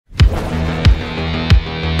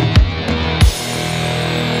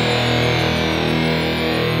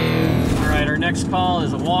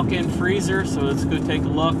well is a walk-in freezer, so let's go take a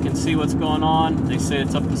look and see what's going on. They say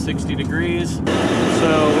it's up to 60 degrees.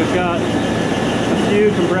 So we've got a few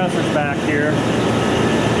compressors back here.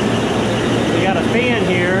 We got a fan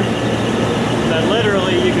here that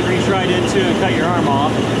literally you can reach right into and cut your arm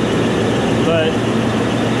off, but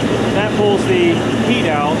that pulls the heat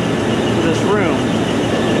out of this room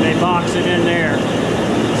and they box it in there.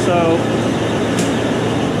 So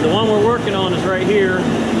the one we're working on is right here,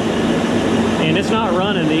 and it's not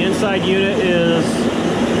running. The inside unit is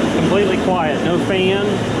completely quiet, no fan,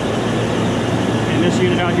 and this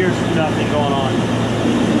unit out here is nothing going on.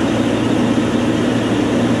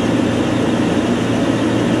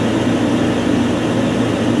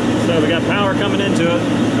 So we got power coming into it,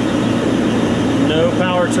 no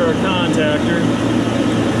power to our contactor.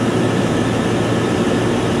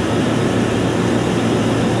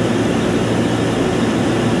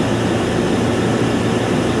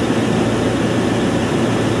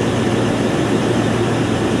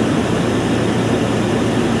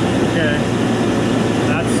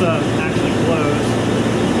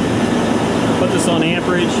 On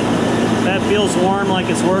amperage. That feels warm, like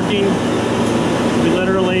it's working. We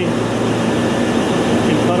literally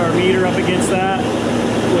can put our meter up against that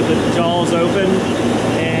with the jaws open,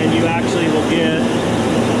 and you actually will get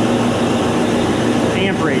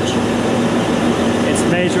amperage. It's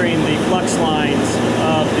measuring the flux lines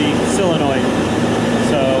of the solenoid.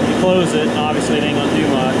 So you close it, and obviously it ain't gonna do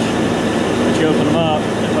much. But you open them up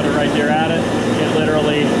and put it right there at it, it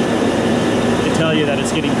literally can tell you that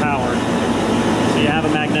it's getting power. You have a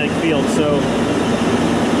magnetic field. So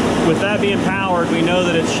with that being powered, we know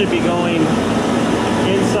that it should be going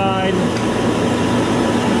inside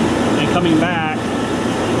and coming back,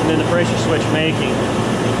 and then the pressure switch making.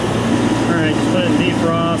 All right, just put it in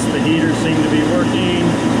defrost. The heaters seem to be working.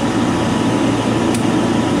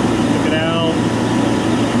 Took it out.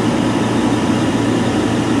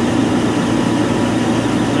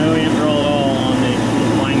 No amp draw at all on the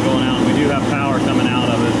line going out. We do have power coming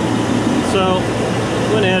out of it. So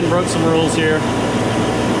went ahead and broke some rules here.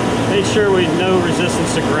 Made sure we had no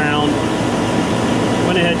resistance to ground.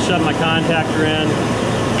 Went ahead and shoved my contactor in.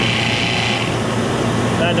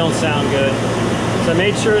 That don't sound good. So I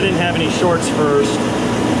made sure I didn't have any shorts first,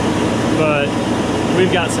 but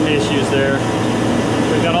we've got some issues there.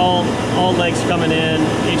 We've got all legs coming in.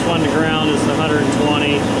 Each one to ground is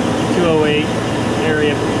 120, 208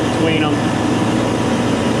 area between them.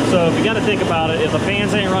 So if you got to think about it, if the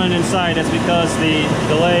fans ain't running inside, that's because the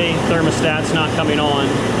delay thermostat's not coming on.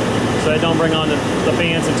 So they don't bring on the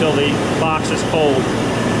fans until the box is cold.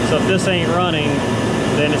 So if this ain't running,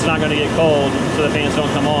 then it's not going to get cold, so the fans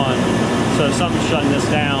don't come on. So something's shutting this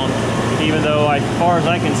down, even though, as far as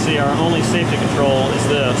I can see, our only safety control is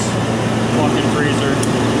this walk-in freezer.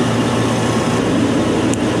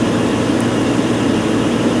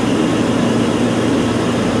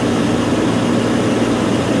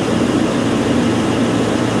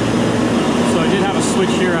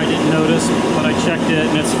 Switch here I didn't notice, but I checked it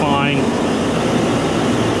and it's fine.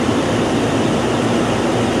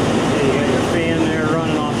 Okay, you got your fan there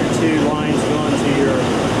running off your two lines going to your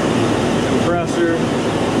compressor. We're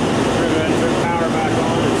going to go ahead and turn power back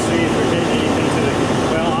on and see if we're hitting anything to the...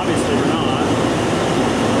 Well, obviously we're not.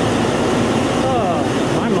 Oh,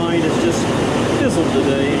 my mind is just fizzled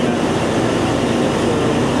today.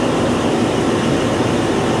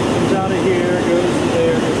 Comes out of here, goes to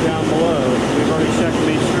there, goes down below. We've already checked to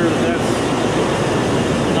make sure that that's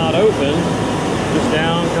not open. Goes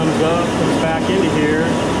down, comes up, comes back into here.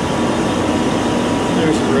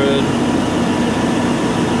 There's grid.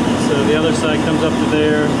 So the other side comes up to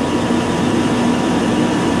there.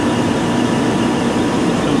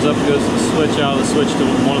 Comes up, goes to the switch, out of the switch to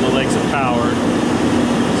one of the legs of power.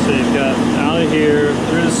 So you've got out of here,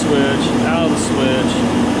 through the switch, out of the switch,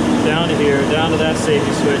 down to here, down to that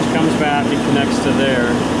safety switch, comes back and connects to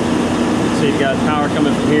there. So you've got power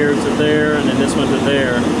coming from here to there, and then this one to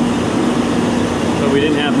there. But we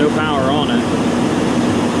didn't have no power on it.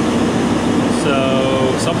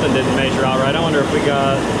 So something didn't measure out right. I wonder if we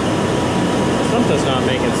got... Something's not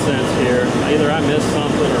making sense here. Either I missed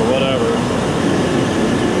something or whatever.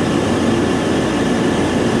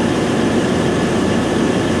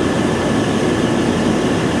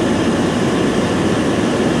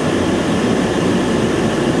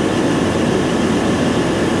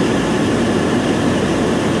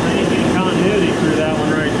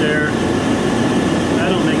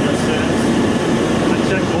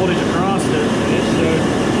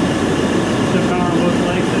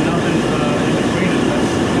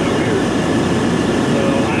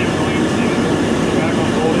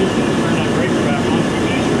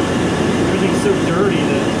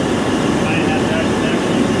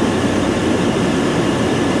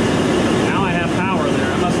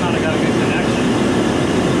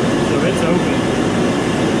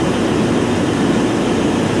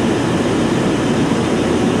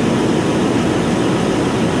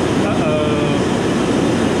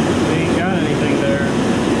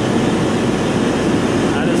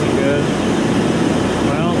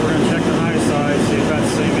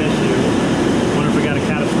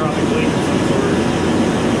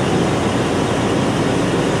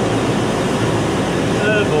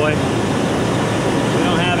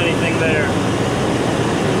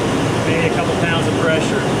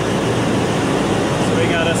 pressure. So we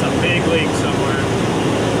got us a big leak somewhere.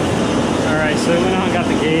 Alright, so we went out and got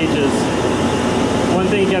the gauges. One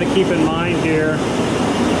thing you got to keep in mind here,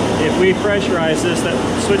 if we pressurize this, that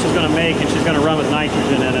switch is going to make and she's going to run with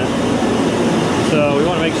nitrogen in it. So we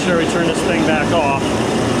want to make sure we turn this thing back off.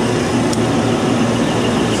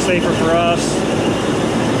 It's safer for us,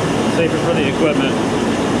 safer for the equipment.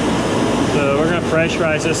 So we're going to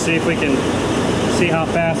pressurize this, see if we can see how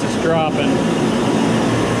fast it's dropping.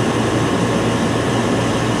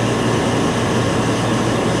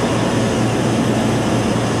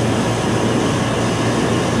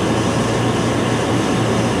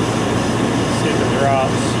 See if it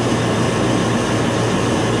drops.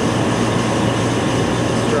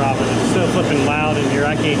 It's dropping. It's still flipping loud in here.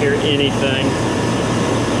 I can't hear anything.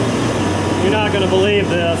 You're not going to believe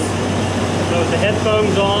this. So with the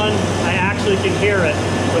headphones on, I actually can hear it.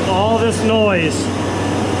 With all this noise,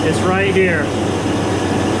 it's right here.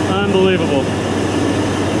 Unbelievable.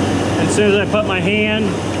 And as soon as I put my hand,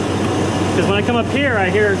 because when I come up here, I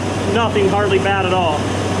hear nothing hardly bad at all.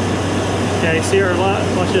 Okay, see her a lot?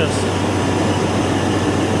 Watch this.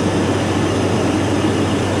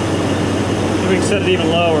 We can set it even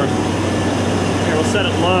lower. Here, we'll set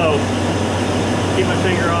it low. Keep my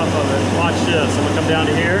finger off of it. Watch this. I'm gonna come down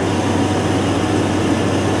to here.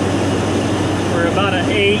 We're about an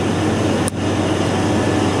 8.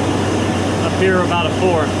 Up here, we're about a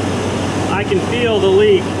 4. I can feel the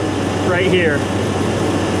leak right here.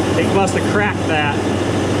 It must have cracked that.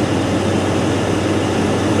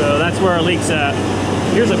 So that's where our leak's at.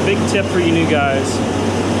 Here's a big tip for you new guys.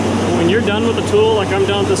 When you're done with the tool, like I'm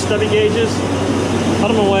done with the stubby gauges, put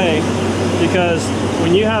them away. Because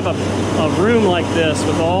when you have a room like this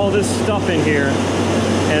with all this stuff in here,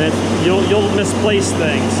 and you'll misplace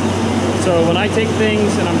things. So when I take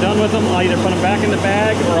things and I'm done with them, I'll either put them back in the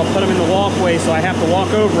bag or I'll put them in the walkway so I have to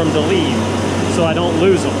walk over them to leave so I don't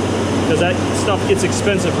lose them. Because that stuff gets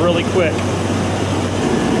expensive really quick.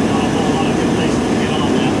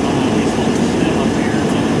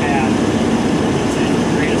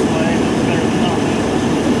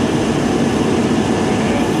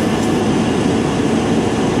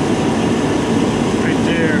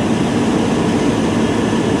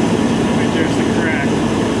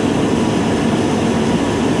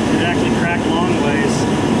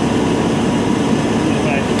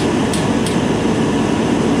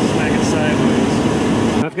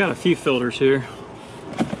 Got a few filters here,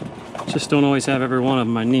 just don't always have every one of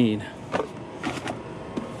them I need,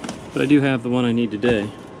 but I do have the one I need today.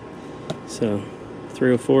 So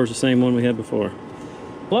 304 is the same one we had before.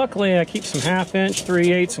 Luckily I keep some 1/2 inch,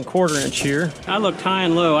 3/8 and 1/4 inch here. I looked high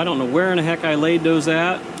and low. I don't know where in the heck I laid those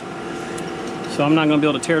at, so I'm not going to be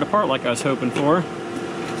able to tear it apart like I was hoping for,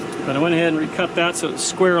 but I went ahead and recut that so it's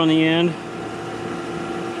square on the end.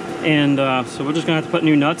 And so we're just gonna have to put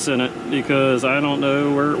new nuts in it because I don't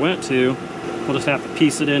know where it went to. We'll just have to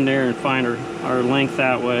piece it in there and find our length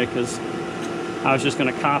that way, because I was just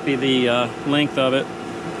gonna copy the length of it,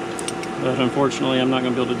 but unfortunately I'm not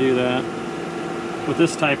gonna be able to do that. With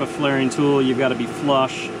this type of flaring tool, you've got to be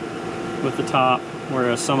flush with the top,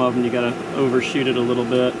 whereas some of them you got to overshoot it a little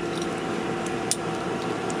bit.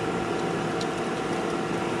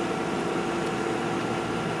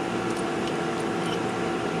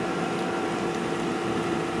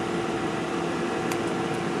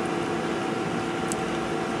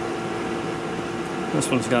 This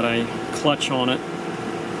one's got a clutch on it,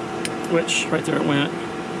 which right there it went.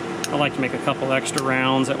 I like to make a couple extra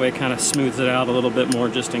rounds, that way it kind of smooths it out a little bit more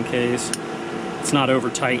just in case. It's not over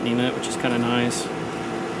tightening it, which is kind of nice.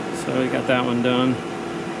 So we got that one done.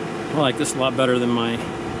 I like this a lot better than my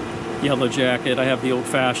yellow jacket. I have the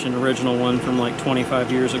old-fashioned original one from like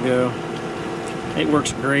 25 years ago. It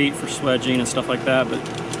works great for swedging and stuff like that, but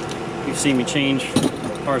you've seen me change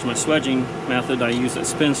as far as my swedging method. I use that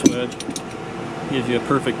spin swedge. Gives you a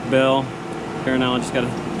perfect bell. Here now I just got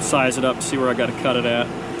to size it up to see where I got to cut it at.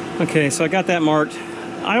 Okay, so I got that marked.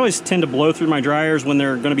 I always tend to blow through my dryers when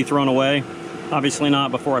they're going to be thrown away. Obviously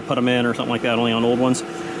not before I put them in or something like that, only on old ones.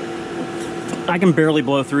 I can barely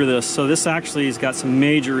blow through this, so this actually has got some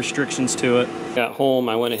major restrictions to it. Got home,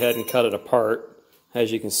 I went ahead and cut it apart.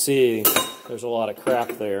 As you can see, there's a lot of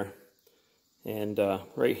crap there. And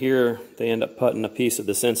right here, they end up putting a piece of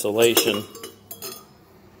this insulation.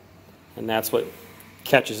 And that's what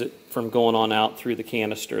catches it from going on out through the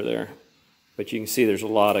canister there. But you can see there's a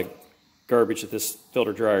lot of garbage that this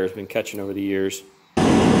filter dryer has been catching over the years.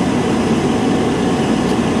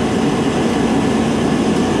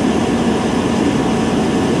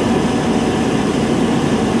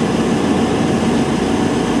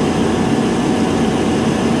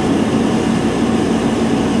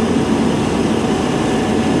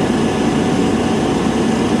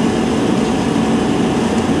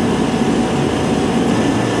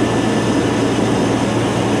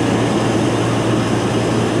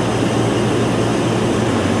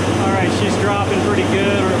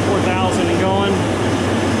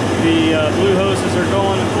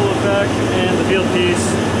 check, and the field piece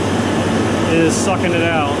is sucking it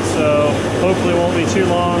out. So hopefully it won't be too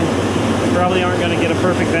long. Probably aren't going to get a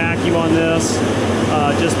perfect vacuum on this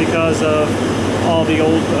just because of all the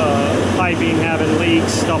old piping having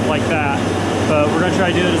leaks, stuff like that. But we're going to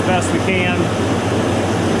try to do it as best we can.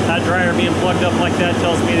 That dryer being plugged up like that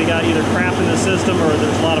tells me they got either crap in the system or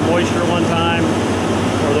there's a lot of moisture one time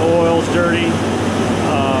or the oil's dirty.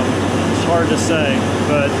 It's hard to say,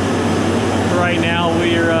 but right now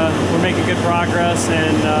we're making good progress,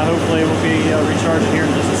 and hopefully we'll be recharging here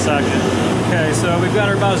in just a second. Okay, so we've got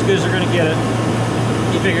her about as good as we're going to get it.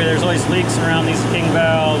 You figure there's always leaks around these king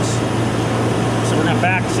valves, so we're going to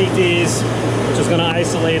back seat these, which is going to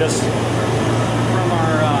isolate us from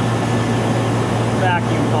our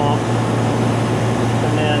vacuum pump,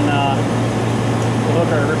 and then we'll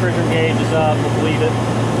hook our refrigerant gauges up, we'll bleed it,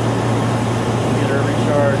 and get her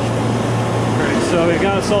recharged. Alright, so we've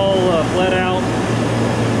got us all bled out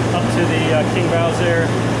up to the king valves there.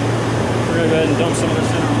 We're going to go ahead and dump some of this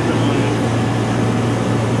in our refrigerant.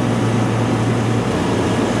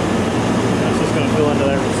 That's just going to fill into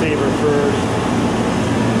that receiver first.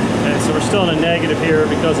 Okay, so we're still in a negative here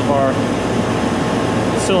because of our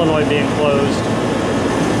solenoid being closed.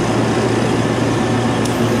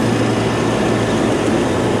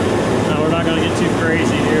 Now we're not going to get too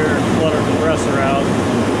crazy here and flood our compressor out.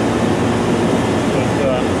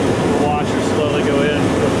 We'll watch her slowly go in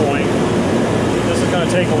to a point. This is going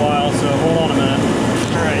to take a while, so hold on a minute.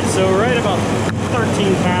 Alright, so right about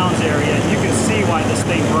 13 pounds area, you can see why this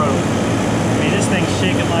thing broke. I mean, this thing's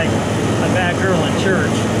shaking like a bad girl in church.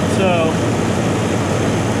 So,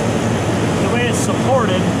 the way it's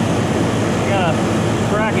supported, you got a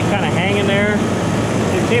bracket kind of hanging there.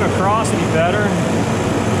 If it came across, it'd be better.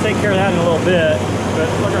 We'll take care of that in a little bit, but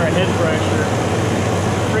look at our head pressure.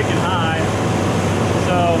 Freaking high.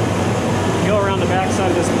 So, you go around the back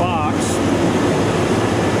side of this box.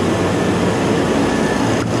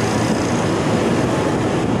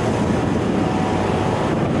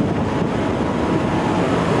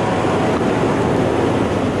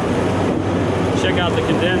 Check out the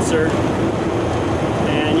condenser,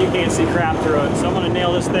 and you can't see crap through it. So I'm going to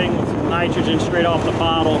nail this thing with nitrogen straight off the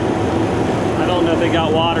bottle. I don't know if they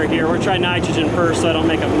got water here. We're trying nitrogen first so I don't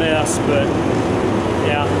make a mess, but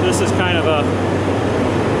yeah, this is kind of a...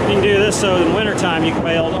 You can do this so in wintertime you can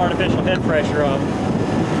build artificial head pressure up.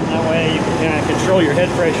 That way you can kind of control your head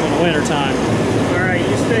pressure in the wintertime. Alright,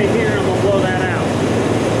 you stay here and I'm going to blow that out.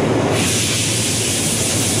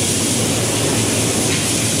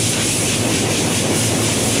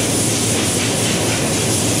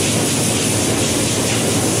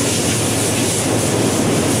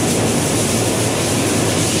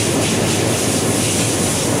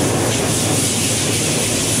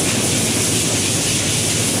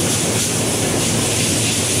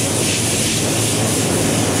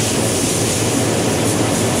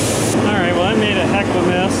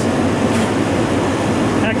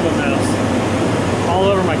 All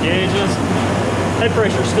over my gauges. Head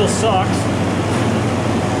pressure still sucks,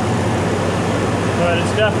 but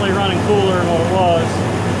it's definitely running cooler than what it was,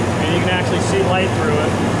 and you can actually see light through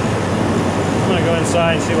it. I'm going to go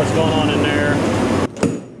inside and see what's going on in there.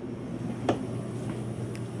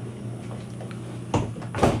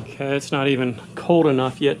 Okay, it's not even cold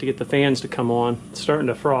enough yet to get the fans to come on. It's starting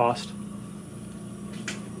to frost.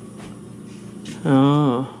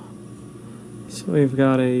 So we've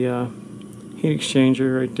got a heat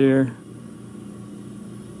exchanger right there,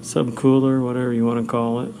 subcooler, whatever you want to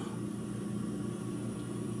call it.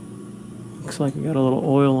 Looks like we got a little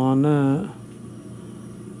oil on that.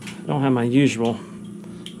 I don't have my usual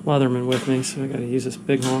Leatherman with me, so I got to use this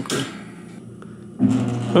big honker.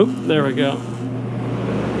 Oh, there we go.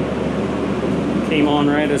 Came on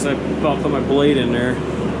right as I about put my blade in there.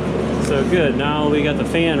 So good, now we got the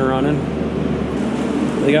fan running.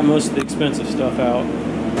 They got most of the expensive stuff out.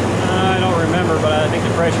 I don't remember, but I think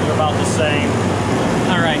the pressures are about the same.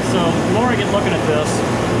 Alright, so the more I get looking at this,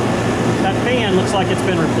 that fan looks like it's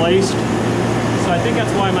been replaced. So I think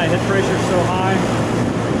that's why my head pressure is so high.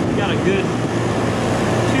 Got a good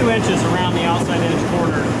 2 inches around the outside edge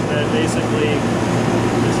corner that basically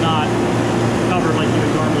is not covered like you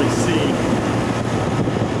would normally see.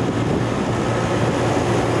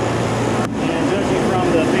 And judging from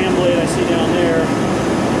the fan blade I see down there,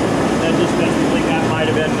 that just doesn't think that might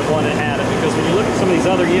have been the one that had it, because when you look at some of these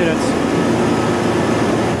other units,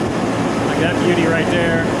 like that beauty right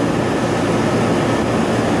there,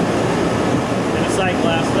 and a sight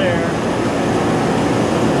glass there,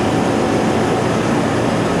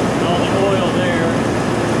 and all the oil there.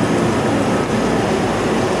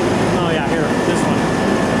 Oh yeah, here, this one.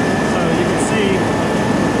 So you can see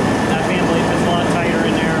that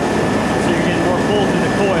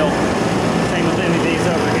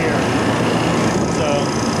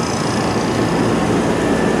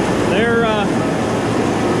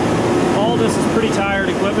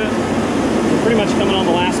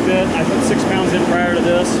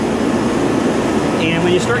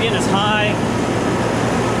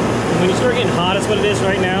start getting hot, is what it is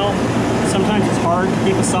right now. Sometimes it's hard to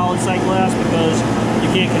keep a solid sight glass because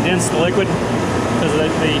you can't condense the liquid because the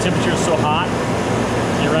temperature is so hot.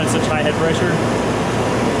 You're running such high head pressure.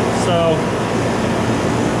 So,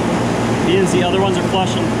 being the other ones are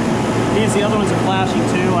flashing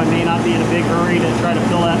too, I may not be in a big hurry to try to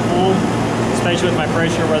fill that full, especially with my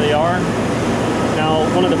pressure where they are. Now,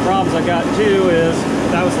 one of the problems I got too is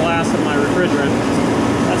that was the last of my refrigerant.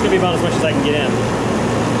 That's gonna be about as much as I can get in.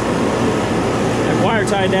 I've wire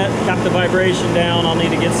tied that, kept the vibration down. I'll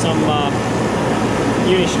need to get some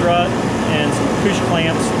uni strut and some push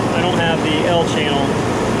clamps. I don't have the L channel.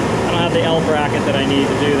 I don't have the L bracket that I need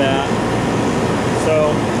to do that.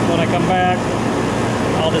 So when I come back,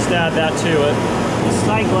 I'll just add that to it. The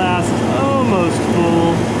sight glass is almost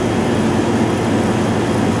full.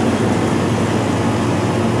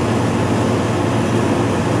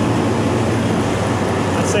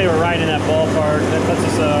 I'd say we're right in that ballpark. That puts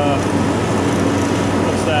us,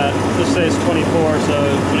 what's that? This says 24, so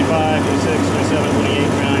 25, 26, 27, 28,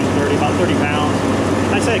 29, 30, about 30 pounds.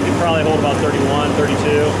 I'd say it could probably hold about 31, 32,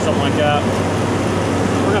 something like that.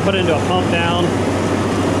 We're gonna put it into a pump down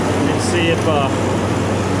and see if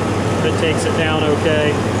it takes it down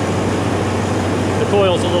okay. The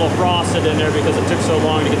coil's a little frosted in there because it took so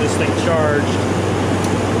long to get this thing charged.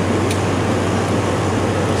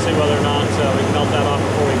 We'll see whether or not we can melt that off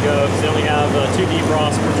before we go, because they only have 2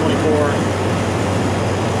 defrosts per 24.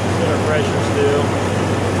 That's what our pressures do.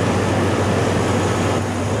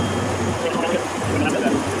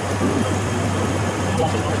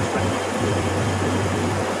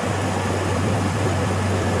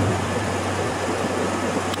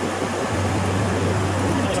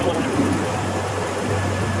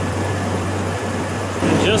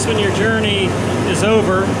 Just when your journey is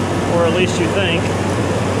over, or at least you think,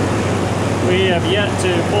 we have yet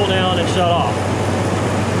to pull down and shut off.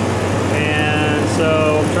 And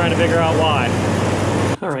so I'm trying to figure out why.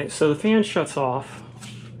 All right, so the fan shuts off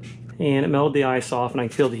and it melted the ice off and I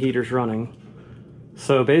can feel the heaters running.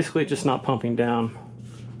 So basically it's just not pumping down.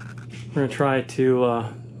 We're gonna try to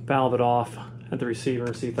valve it off at the receiver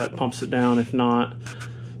and see if that pumps it down. If not,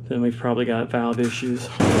 then we've probably got valve issues.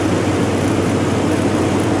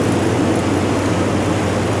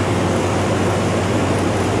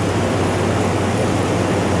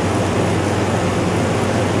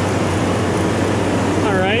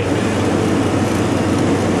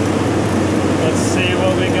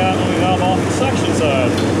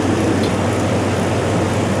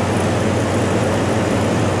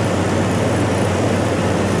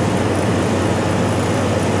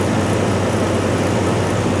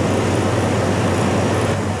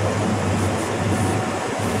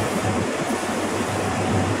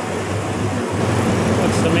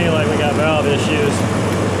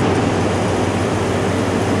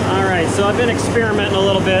 So I've been experimenting a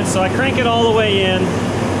little bit. So I crank it all the way in,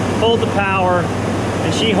 hold the power,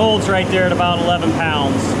 and she holds right there at about 11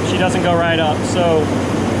 pounds. She doesn't go right up. So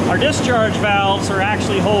our discharge valves are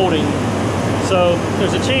actually holding. So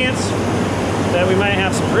there's a chance that we might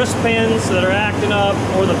have some wrist pins that are acting up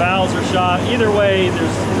or the valves are shot. Either way,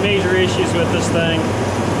 there's major issues with this thing.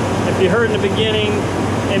 If you heard in the beginning,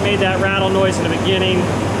 it made that rattle noise in the beginning.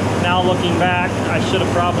 Now looking back, I should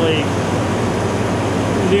have probably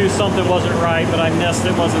knew something wasn't right, but I missed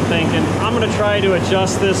it, wasn't thinking. I'm going to try to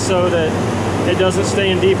adjust this so that it doesn't stay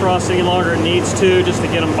in defrost any longer than it needs to, just to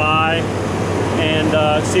get them by, and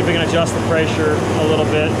see if we can adjust the pressure a little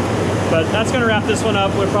bit. But that's going to wrap this one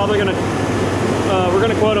up. We're probably going to we're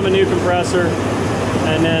going to quote them a new compressor,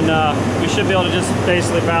 and then we should be able to just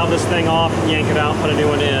basically valve this thing off and yank it out and put a new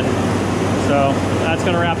one in. So that's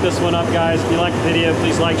going to wrap this one up, guys. If you like the video,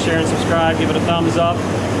 please like, share, and subscribe. Give it a thumbs up.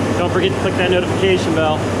 Don't forget to click that notification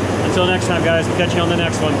bell. Until next time, guys, we'll catch you on the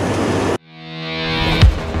next one.